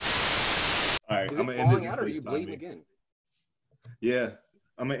right, Is I'm it gonna end it. falling Just out or are you FaceTime bleeding me. again? Yeah,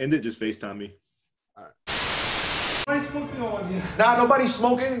 I'm gonna end it. Just FaceTime me. All right. Nah, nobody's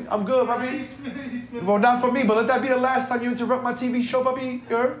smoking. I'm good, puppy. Well, not for me, but let that be the last time you interrupt my TV show, puppy.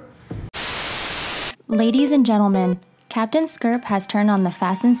 You heard? Ladies and gentlemen, Captain Skirp has turned on the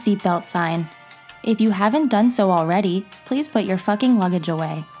fasten seatbelt sign. If you haven't done so already, please put your fucking luggage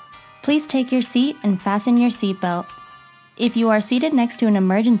away. Please take your seat and fasten your seatbelt. If you are seated next to an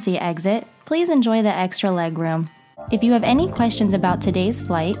emergency exit, please enjoy the extra legroom. If you have any questions about today's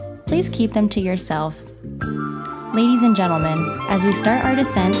flight, please keep them to yourself. Ladies and gentlemen, as we start our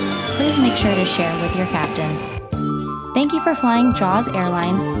descent, please make sure to share with your captain. Thank you for flying Jaws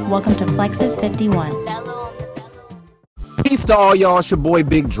Airlines. Welcome to Flexus 51. Peace to all y'all. It's your boy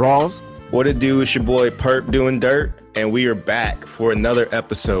Big Draws. What it do? It's your boy Perp doing dirt, and we are back for another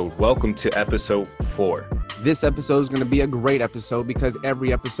episode. Welcome to episode 4. This episode is going to be a great episode because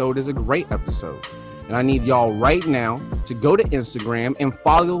every episode is a great episode. And I need y'all right now to go to Instagram and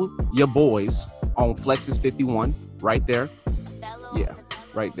follow your boys on Flexus 51 right there. Yeah,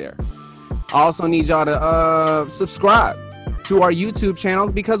 right there. I also need y'all to subscribe to our YouTube channel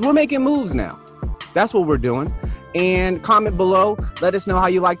because we're making moves now. That's what we're doing. And comment below. Let us know how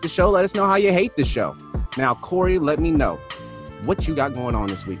you like the show. Let us know how you hate the show. Now, Corey, let me know what you got going on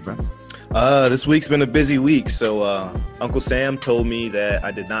this week, bro. This week's been a busy week. So Uncle Sam told me that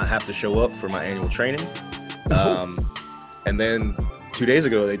I did not have to show up for my annual training. And then 2 days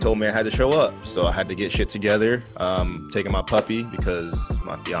ago, they told me I had to show up. So I had to get shit together, taking my puppy because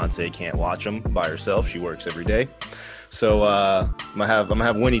my fiance can't watch him by herself. She works every day. So I'm gonna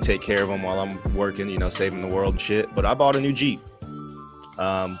have Winnie take care of him while I'm working, you know, saving the world and shit. But I bought a new Jeep.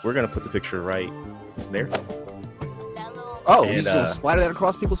 We're gonna put the picture right there. Oh, you just gonna splatter that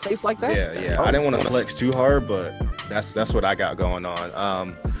across people's face like that? Yeah. Oh. I didn't want to flex too hard, but that's what I got going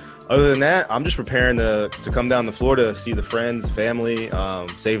on. Other than that, I'm just preparing to come down to Florida, see the friends, family,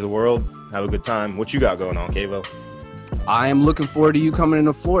 save the world, have a good time. What you got going on, Kavo? I am looking forward to you coming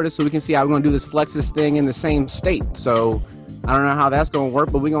into Florida so we can see how we're going to do this Flexus thing in the same state. So I don't know how that's going to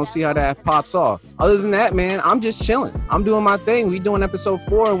work, but we're going to see how that pops off. Other than that, man, I'm just chilling. I'm doing my thing. We doing episode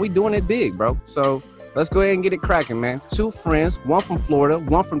 4 and we doing it big, bro. So let's go ahead and get it cracking, man. 2 friends, one from Florida,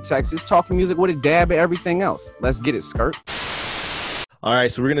 one from Texas, talking music with a dab and everything else. Let's get it, Skirt. All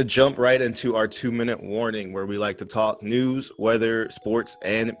right, so we're going to jump right into our 2-minute warning where we like to talk news, weather, sports,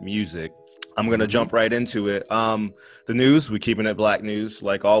 and music. I'm going to jump right into it. The news, we're keeping it black news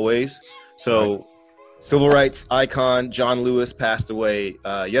like always. So right. Civil rights icon John Lewis passed away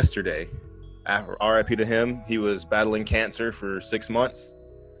yesterday. RIP to him. He was battling cancer for 6 months.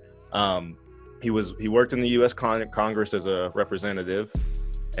 He worked in the U.S. Congress as a representative,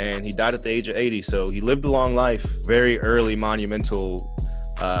 and he died at the age of 80. So he lived a long life, very early monumental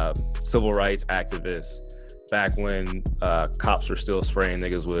civil rights activist. Back when cops were still spraying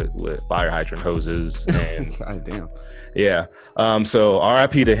niggas with fire hydrant hoses. And God damn. Yeah. So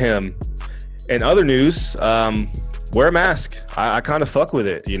RIP to him. In other news, wear a mask. I kind of fuck with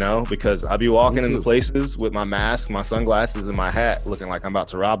it, you know, because I be walking into places with my mask, my sunglasses, and my hat looking like I'm about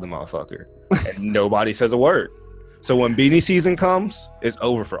to rob the motherfucker. And nobody says a word. So when beanie season comes, it's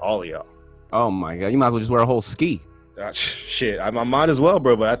over for all of y'all. Oh, my God. You might as well just wear a whole ski. Shit, I might as well,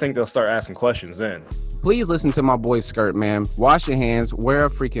 bro, but I think they'll start asking questions then. Please listen to my boy Skirt, man. Wash your hands, wear a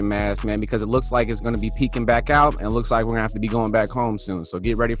freaking mask, man, because it looks like it's going to be peeking back out, and it looks like we're going to have to be going back home soon. So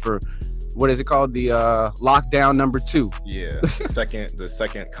get ready for, what is it called? The lockdown number 2. Yeah, the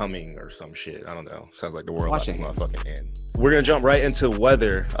second coming or some shit. I don't know. Sounds like the world about to motherfucking end. We're going to jump right into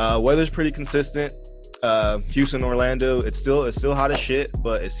weather. Weather's pretty consistent. Houston, Orlando, it's still hot as shit,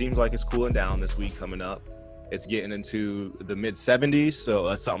 but it seems like it's cooling down this week coming up. It's getting into the mid 70s, so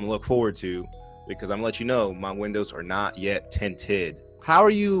that's something to look forward to. Because I'm gonna let you know, my windows are not yet tinted. How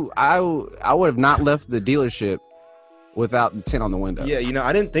are you? I would have not left the dealership without the tint on the windows. Yeah, you know,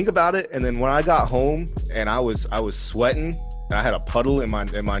 I didn't think about it, and then when I got home and I was sweating, and I had a puddle in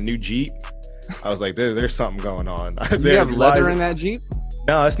my new Jeep, I was like, there's something going on. Do you have leather in that Jeep?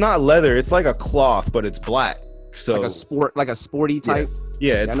 No, it's not leather. It's like a cloth, but it's black. So like a sporty type.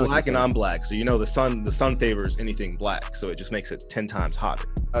 Yeah, it's black and I'm black. So you know the sun favors anything black, so it just makes it 10 times hotter.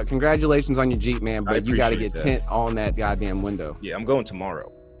 Congratulations on your Jeep, man, but you got to get tint on that goddamn window. Yeah, I'm going tomorrow.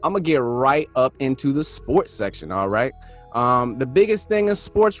 I'm gonna get right up into the sports section. All right. The biggest thing in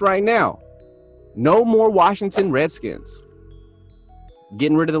sports right now: no more Washington Redskins.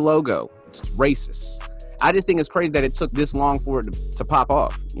 Getting rid of the logo. It's racist. I just think it's crazy that it took this long for it to pop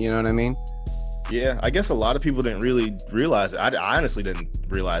off. You know what I mean? Yeah, I guess a lot of people didn't really realize it. I honestly didn't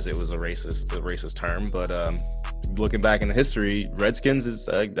realize it was a racist term, but looking back in the history, Redskins is,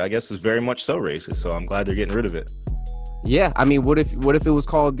 I guess, was very much so racist. So I'm glad they're getting rid of it. Yeah, I mean, what if it was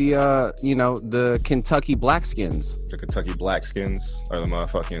called the Kentucky Blackskins? The Kentucky Blackskins or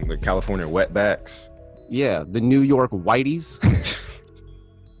the California Wetbacks. Yeah, the New York Whiteys.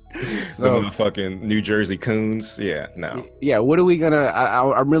 The motherfucking New Jersey Coons. Yeah, no. Yeah, what are we gonna?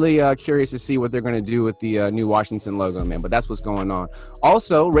 I'm really curious to see what they're gonna do with the new Washington logo, man. But that's what's going on.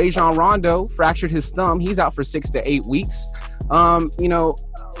 Also, Rajon Rondo fractured his thumb. He's out for 6 to 8 weeks. A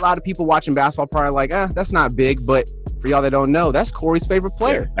lot of people watching basketball probably like, that's not big. But for y'all that don't know, that's Corey's favorite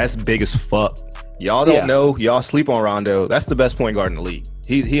player. Yeah, that's big as fuck. Y'all don't know. Y'all sleep on Rondo. That's the best point guard in the league.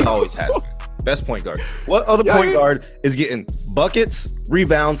 He always has been. Best point guard. What other point guard is getting buckets,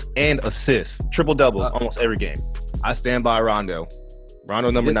 rebounds, and assists? Triple doubles almost every game. I stand by Rondo.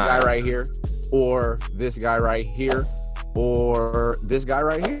 Rondo number 9. This guy right here, or this guy right here, or this guy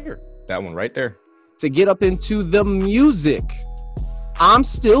right here. That one right there. To get up into the music, I'm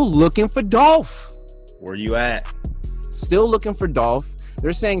still looking for Dolph. Where you at? Still looking for Dolph.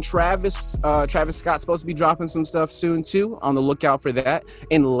 They're saying Travis Scott's supposed to be dropping some stuff soon too. On the lookout for that.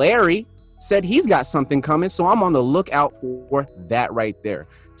 And Larry said he's got something coming, so I'm on the lookout for that right there.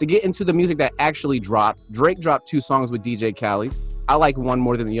 To get into the music that actually dropped, Drake dropped 2 songs with DJ Khaled. I like one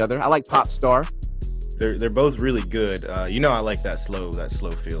more than the other. I like Pop Star. They're both really good. I like that slow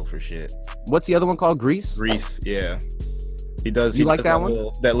feel for shit. What's the other one called? Grease? Grease, yeah. He does. You like that one?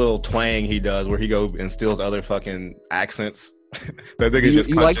 That little twang he does, where he goes and steals other fucking accents. Did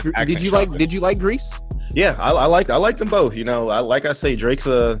you like Grease? Yeah, I like them both. Like I say, Drake's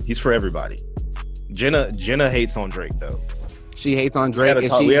he's for everybody. Jenna hates on Drake though. She hates on Drake.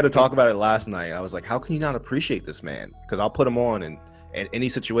 We had to talk about it last night. I was like, how can you not appreciate this man? Because I'll put him on in any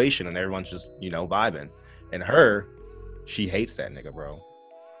situation and everyone's just vibing. And she hates that nigga, bro.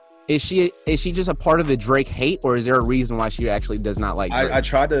 Is she just a part of the Drake hate, or is there a reason why she actually does not like Drake? I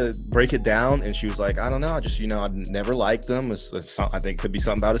tried to break it down, and she was like, I don't know. I just I've never liked him. I think it could be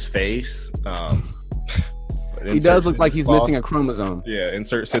something about his face. He does look like he's missing a chromosome. Yeah,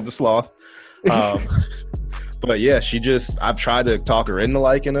 insert Sid the Sloth. But yeah, I've tried to talk her into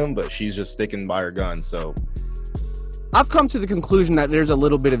liking him, but she's just sticking by her gun. So I've come to the conclusion that there's a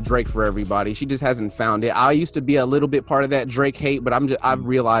little bit of Drake for everybody. She just hasn't found it. I used to be a little bit part of that Drake hate, but I've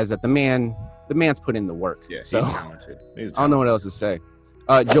realized that the man's put in the work. Yeah, so he's talented. I don't know what else to say.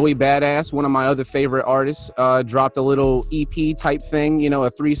 Joey Badass, one of my other favorite artists, dropped a little EP type thing, a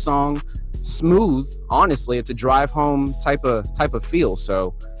 3-song. Smooth. Honestly, it's a drive home type of feel.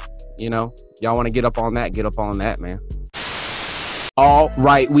 So, y'all want to get up on that, man. All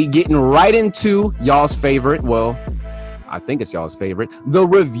right, we getting right into y'all's favorite. Well, I think it's y'all's favorite, the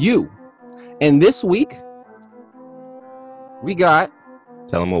review. And this week, we got...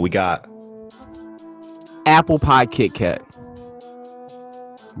 Tell them what we got. Apple Pie Kit Kat.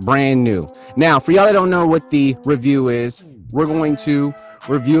 Brand new. Now, for y'all that don't know what the review is, we're going to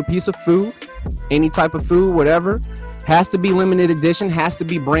review a piece of food, any type of food, whatever. Has to be limited edition, has to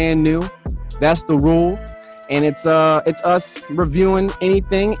be brand new. That's the rule. And it's us reviewing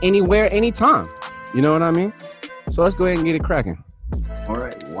anything, anywhere, anytime. You know what I mean? So let's go ahead and get it cracking. All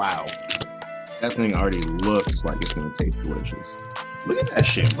right. Wow. That thing already looks like it's going to taste delicious. Look at that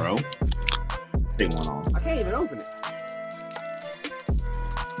shit, bro. Take one off. I can't even open it.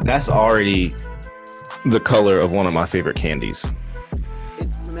 That's already the color of one of my favorite candies. It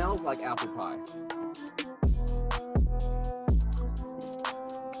smells like apple pie.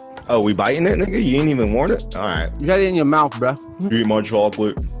 Oh, we biting it, nigga? You ain't even warn it? All right. You got it in your mouth, bro. Eat my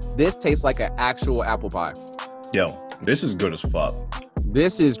chocolate. This tastes like an actual apple pie. Yo, this is good as fuck.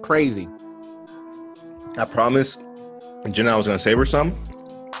 This is crazy. I promised Jenna I was going to save her some,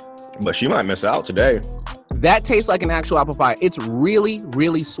 but she might miss out today. That tastes like an actual apple pie. It's really,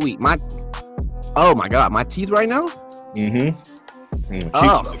 really sweet. Oh my God, my teeth right now?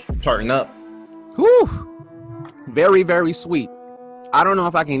 Tarting up. Whew. Very, very sweet. I don't know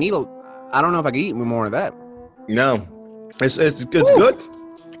if I can eat more of that. No. It's good.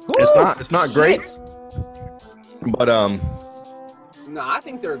 Ooh. It's not great. But no, I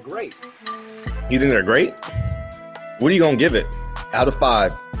think they're great. You think they're great? What are you gonna give it? Out of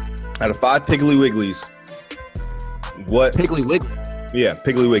 5 Piggly Wigglies. What? Piggly Wiggly? Yeah,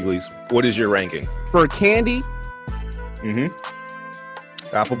 Piggly Wigglies. What is your ranking? For candy?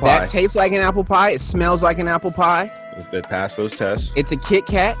 Apple pie. That tastes like an apple pie. It smells like an apple pie. It passed those tests. It's a Kit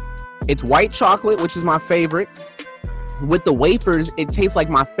Kat. It's white chocolate, which is my favorite. With the wafers, it tastes like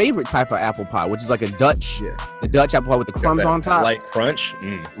my favorite type of apple pie, which is like the Dutch apple pie with the crumbs on top. Light crunch.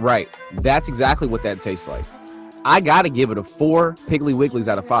 Right. That's exactly what that tastes like. I got to give it a 4 Piggly Wigglies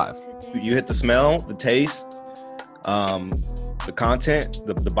out of 5. You hit the smell, the taste. The content,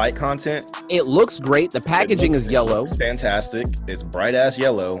 the bite content, It looks great. The packaging is yellow. It's fantastic. It's bright ass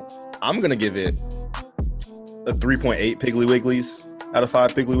yellow. I'm gonna give it a 3.8 Piggly Wigglies out of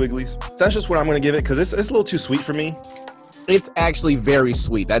 5 Piggly Wigglies. So that's just what I'm gonna give it because it's a little too sweet for me. It's actually very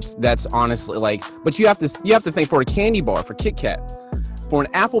sweet. That's honestly like, but you have to think for a candy bar, for Kit Kat, for an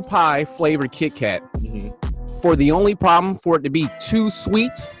apple pie flavored Kit Kat, for the only problem for it to be too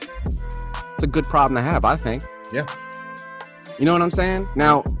sweet, it's a good problem to have, I think. Yeah. You know what I'm saying?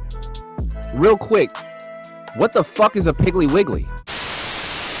 Now, real quick, what the fuck is a Piggly Wiggly?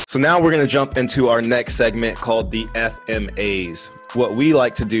 So now we're going to jump into our next segment called the FMAs. What we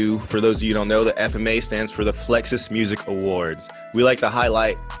like to do, for those of you who don't know, the FMA stands for the Flexus Music Awards. We like to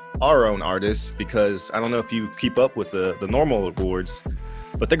highlight our own artists because I don't know if you keep up with the normal awards,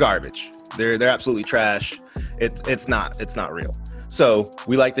 but they're garbage. They're absolutely trash. It's not real. So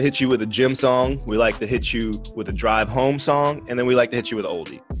we like to hit you with a gym song. We like to hit you with a drive home song. And then we like to hit you with an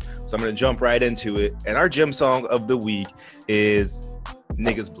oldie. So I'm going to jump right into it. And our gym song of the week is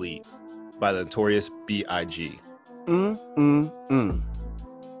Niggas Bleed by the Notorious B.I.G.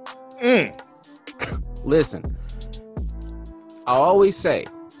 Listen, I always say,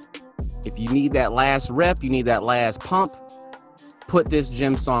 if you need that last rep, you need that last pump, put this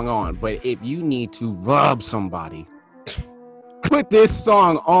gym song on. But if you need to rub somebody, put this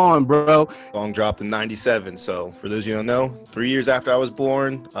song on, bro. Song dropped in 97. So for those of you who don't know, 3 years after I was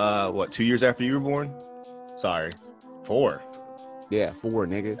born, 2 years after you were born? Sorry, 4. Yeah, 4,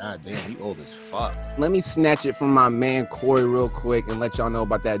 nigga. God damn, you old as fuck. Let me snatch it from my man Corey real quick and let y'all know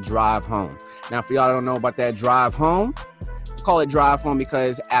about that drive home. Now, for y'all that don't know about that drive home, I call it drive home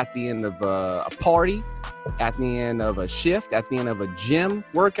because at the end of a party, at the end of a shift, at the end of a gym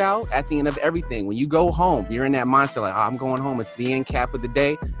workout, at the end of everything, when you go home, you're in that mindset like, oh, I'm going home. It's the end cap of the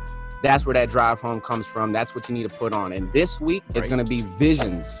day. That's where that drive home comes from. That's what you need to put on. And this week, it's going to be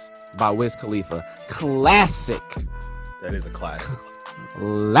Visions by Wiz Khalifa. Classic. That is a classic.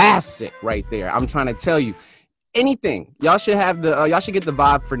 Classic right there. I'm trying to tell you, anything. Y'all should have y'all should get the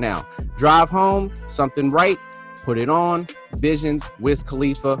vibe for now. Drive home, something right, put it on. Visions, Wiz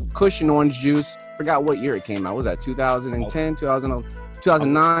Khalifa, Cushion Orange Juice. Forgot what year it came out. What was that 2010,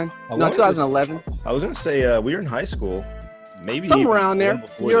 2009? No, 2011. I was gonna say we were in high school, maybe somewhere around there.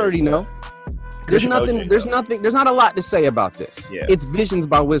 You already know. There's nothing. There's not a lot to say about this. Yeah. It's Visions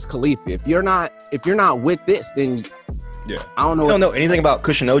by Wiz Khalifa. If you're not with this, then yeah, I don't know. You don't know anything about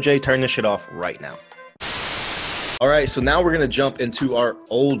Cushion OJ? Turn this shit off right now. All right, so now we're gonna jump into our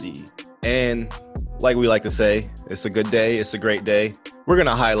oldie, and like we like to say, it's a good day. It's a great day. We're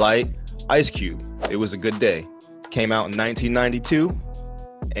gonna highlight Ice Cube. It was a good day. Came out in 1992,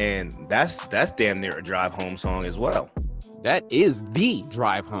 and that's damn near a drive home song as well. That is the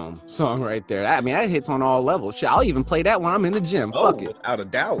drive home song right there. I mean, that hits on all levels. Shit, I'll even play that when I'm in the gym. Fuck it. Without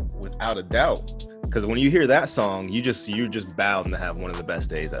a doubt. Because when you hear that song, you're just bound to have one of the best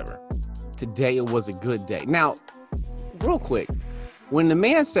days ever. Today it was a good day. Now, real quick, when the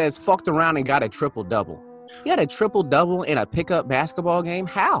man says fucked around and got a triple-double, he had a triple-double in a pickup basketball game?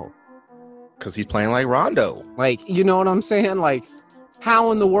 How? Because he's playing like Rondo. Like, you know what I'm saying? Like,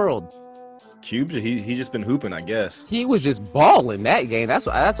 how in the world? Cube, he just been hooping, I guess. He was just balling that game. That's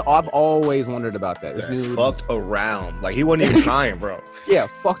I've always wondered about that. This dude fucked around. Like, he wasn't even trying, bro. Yeah,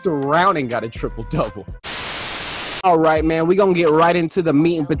 fucked around and got a triple-double. All right, man, we're going to get right into the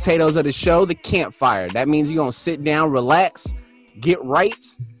meat and potatoes of the show, the campfire. That means you're going to sit down, relax, get right.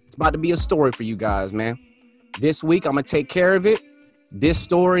 It's about to be a story for you guys, man. This week, I'm going to take care of it. This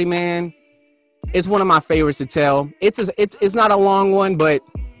story, man, it's one of my favorites to tell. It's not a long one, but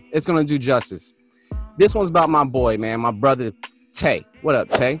it's going to do justice. This one's about my boy, man, my brother, Tay. What up,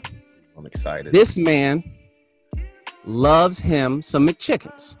 Tay? I'm excited. This man loves him some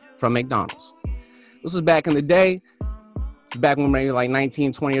McChickens from McDonald's. This was back in the day. This was back when we were like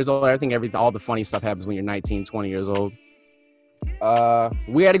 19, 20 years old. I think all the funny stuff happens when you're 19, 20 years old.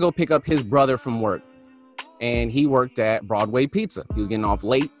 We had to go pick up his brother from work. And he worked at Broadway Pizza. He was getting off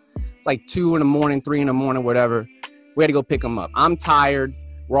late. It's like 2 in the morning, 3 in the morning, whatever. We had to go pick him up. I'm tired.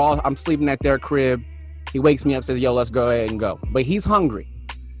 I'm sleeping at their crib. He wakes me up, says, yo, let's go ahead and go. But he's hungry.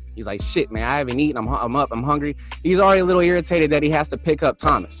 He's like, shit, man, I haven't eaten. I'm up. I'm hungry. He's already a little irritated that he has to pick up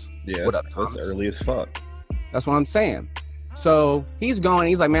Thomas. Yeah, what up, Thomas? That's early as fuck. That's what I'm saying. So he's going.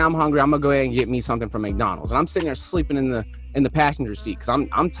 He's like, man, I'm hungry. I'm going to go ahead and get me something from McDonald's. And I'm sitting there sleeping in the passenger seat because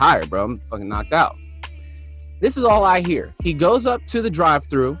I'm tired, bro. I'm fucking knocked out. This is all I hear. He goes up to the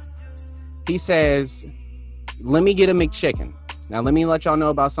drive-thru. He says, let me get a McChicken. Now, let me let y'all know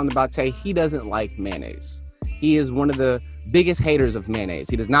about something about Tay. He doesn't like mayonnaise. He is one of the biggest haters of mayonnaise.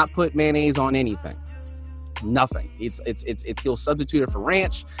 He does not put mayonnaise on anything. Nothing. It's he'll substitute it for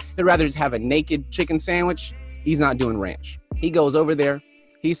ranch. He'd rather just have a naked chicken sandwich. He's not doing ranch. He goes over there.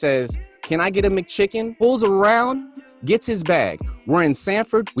 He says, "Can I get a McChicken?" Pulls around, gets his bag. We're in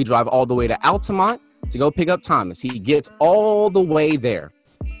Sanford. We drive all the way to Altamont to go pick up Thomas. He gets all the way there.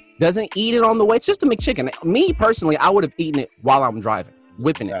 Doesn't eat it on the way. It's just a McChicken. Me, personally, I would have eaten it while I'm driving,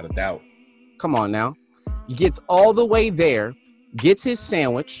 whipping it. Without a doubt. Come on now. He gets all the way there, gets his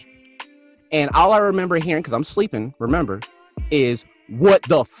sandwich, and all I remember hearing, because I'm sleeping, remember, is, "What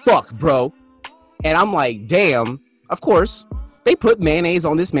the fuck, bro?" And I'm like, damn, of course, they put mayonnaise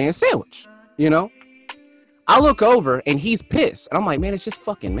on this man's sandwich, you know? I look over, and he's pissed. And I'm like, man, it's just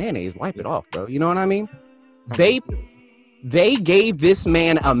fucking mayonnaise. Wipe it off, bro. You know what I mean? They gave this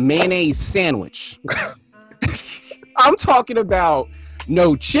man a mayonnaise sandwich. I'm talking about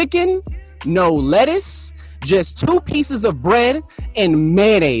no chicken, no lettuce, just 2 pieces of bread and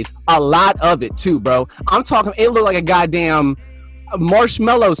mayonnaise. A lot of it too, bro. I'm talking, it looked like a goddamn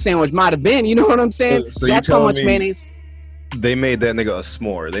marshmallow sandwich might have been. You know what I'm saying? So that's how much mayonnaise. They made that nigga a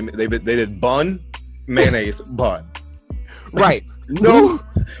s'more. They did bun, mayonnaise, bun. Right. No.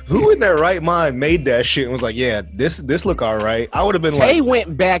 Who in their right mind made that shit and was like, yeah, this look all right? I would have been Tay like,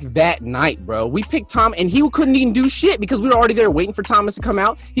 went back that night, bro. We picked Tom, and he couldn't even do shit because we were already there waiting for Thomas to come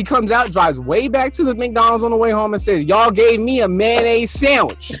out. He comes out, drives way back to the McDonald's on the way home and says, "Y'all gave me a mayonnaise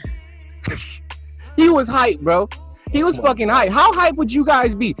sandwich." He was hype, bro. He was fucking hype. How hype would you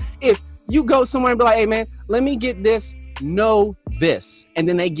guys be if you go somewhere and be like, "Hey, man, let me get this, no this," and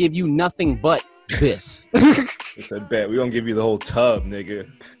then they give you nothing but this? I bet we gonna give you the whole tub, nigga.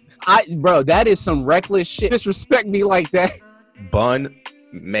 Bro, that is some reckless shit. Disrespect me like that. Bun,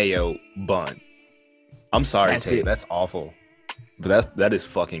 mayo, bun. I'm sorry, That's Tay. it. That's awful. But that is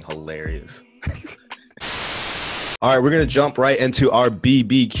fucking hilarious. All right, we're gonna jump right into our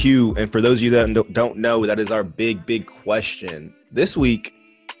BBQ, and for those of you that don't know, that is our big question this week.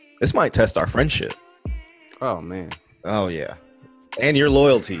 This might test our friendship. Oh man. Oh yeah, and your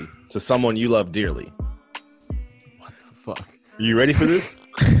loyalty to someone you love dearly. What the fuck? Are you ready for this?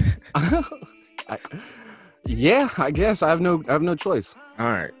 Yeah, I guess I have no choice. All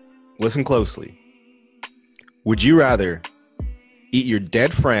right, listen closely. Would you rather eat your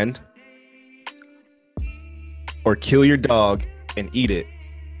dead friend or kill your dog and eat it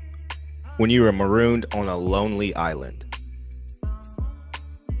when you were marooned on a lonely island?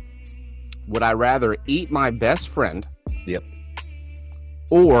 Would I rather eat my best friend Yep.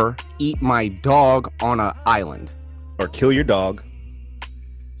 or eat my dog on an island? Or kill your dog.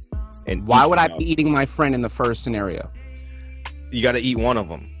 And Why eat would your I dog. be eating my friend in the first scenario? You got to eat one of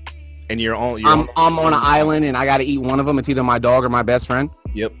them, and I'm on an island and I got to eat one of them. It's either my dog or my best friend.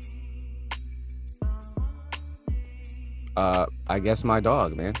 Yep. I guess my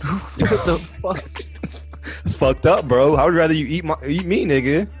dog, man. What the fuck? It's fucked up, bro. I would rather you eat me,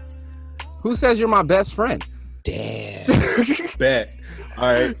 nigga. Who says you're my best friend? Damn. Bet.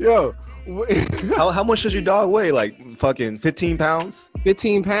 All right. Yo, How much does your dog weigh? Like fucking 15 pounds?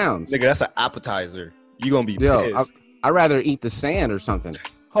 15 pounds. Nigga, that's an appetizer. You gonna be Yo, pissed. I'd rather eat the sand or something.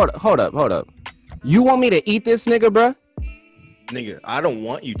 Hold up. You want me to eat this nigga, bruh? Nigga, I don't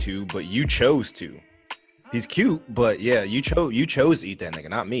want you to, but you chose to. He's cute, but yeah, you chose to eat that nigga,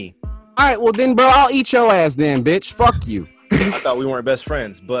 not me. All right, well then, bro, I'll eat your ass then, bitch. Fuck you. I thought we weren't best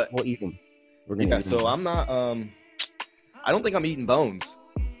friends, but We'll eat him. We're gonna yeah, eat so him. I'm not I don't think I'm eating bones.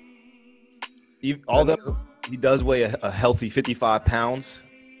 Although he does weigh a healthy 55 pounds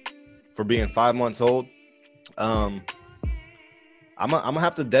for being 5 months old. I'm gonna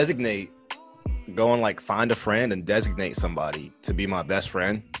have to go and like find a friend and designate somebody to be my best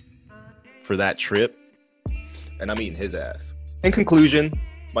friend for that trip, and I'm eating his ass. In conclusion,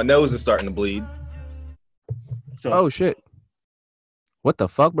 my nose is starting to bleed. So, Oh shit. What the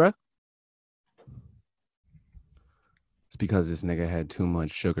fuck, bruh? It's because this nigga had too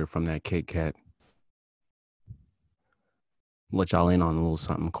much sugar from that Kit Kat. Let y'all in on a little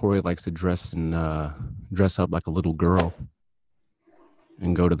something. Corey likes to dress up like a little girl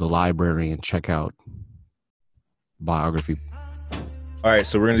and go to the library and check out biography. all right,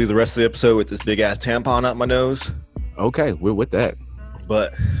 so we're gonna do the rest of the episode with this big ass tampon up my nose, Okay, we're with that.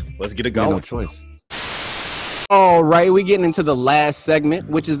 but let's get it Got going. no choice. All right, we're getting into the last segment,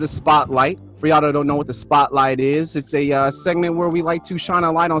 which is the spotlight. For y'all that don't know what the spotlight is, it's a segment where we like to shine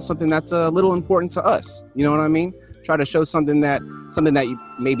a light on something that's a little important to us. You know what I mean? Try to show something that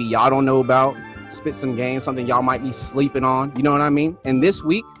maybe y'all don't know about. Spit some game, something y'all might be sleeping on. You know what I mean? And this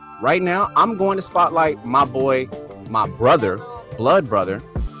week, right now, I'm going to spotlight my boy, my brother, blood brother,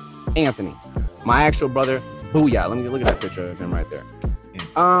 Anthony. My actual brother, Booyah. Let me look at that picture of him right there.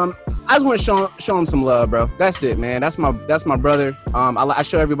 I I just want to show him some love, bro. That's it, man. That's my brother. I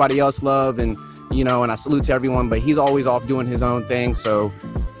show everybody else love, and and I salute to everyone, but he's always off doing his own thing. So,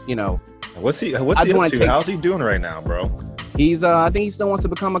 what's he up to? How's he doing right now, bro? He's I think he still wants to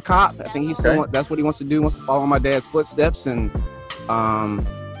become a cop. I think that's what he wants to do. He wants to follow my dad's footsteps, and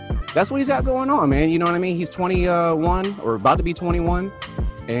that's what he's got going on, man. You know what I mean? He's 21 or about to be 21,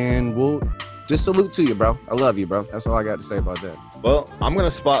 and we'll just salute to you, bro. I love you, bro. That's all I got to say about that. Well, I'm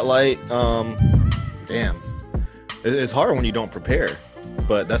gonna spotlight. Damn, it's hard when you don't prepare,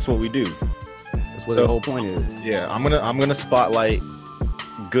 but that's what we do. That's what the whole point is. Yeah, I'm gonna spotlight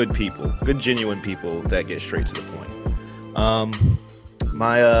good people, good genuine people that get straight to the point.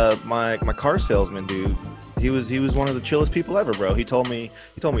 My car salesman dude, he was one of the chillest people ever, bro. He told me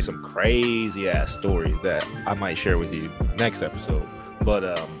some crazy ass story that I might share with you next episode.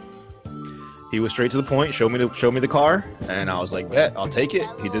 But he was straight to the point, showed me the car, and I was like, bet, I'll take it.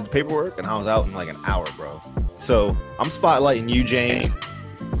 He did the paperwork, and I was out in like an hour, bro. So I'm spotlighting you, James.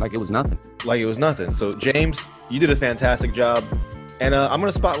 Like it was nothing. So James, you did a fantastic job, and I'm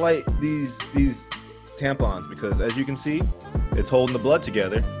gonna spotlight these tampons because, as you can see, it's holding the blood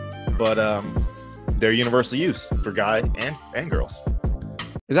together, but they're universal use for guy and girls.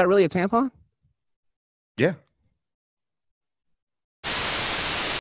 Is that really a tampon? Yeah.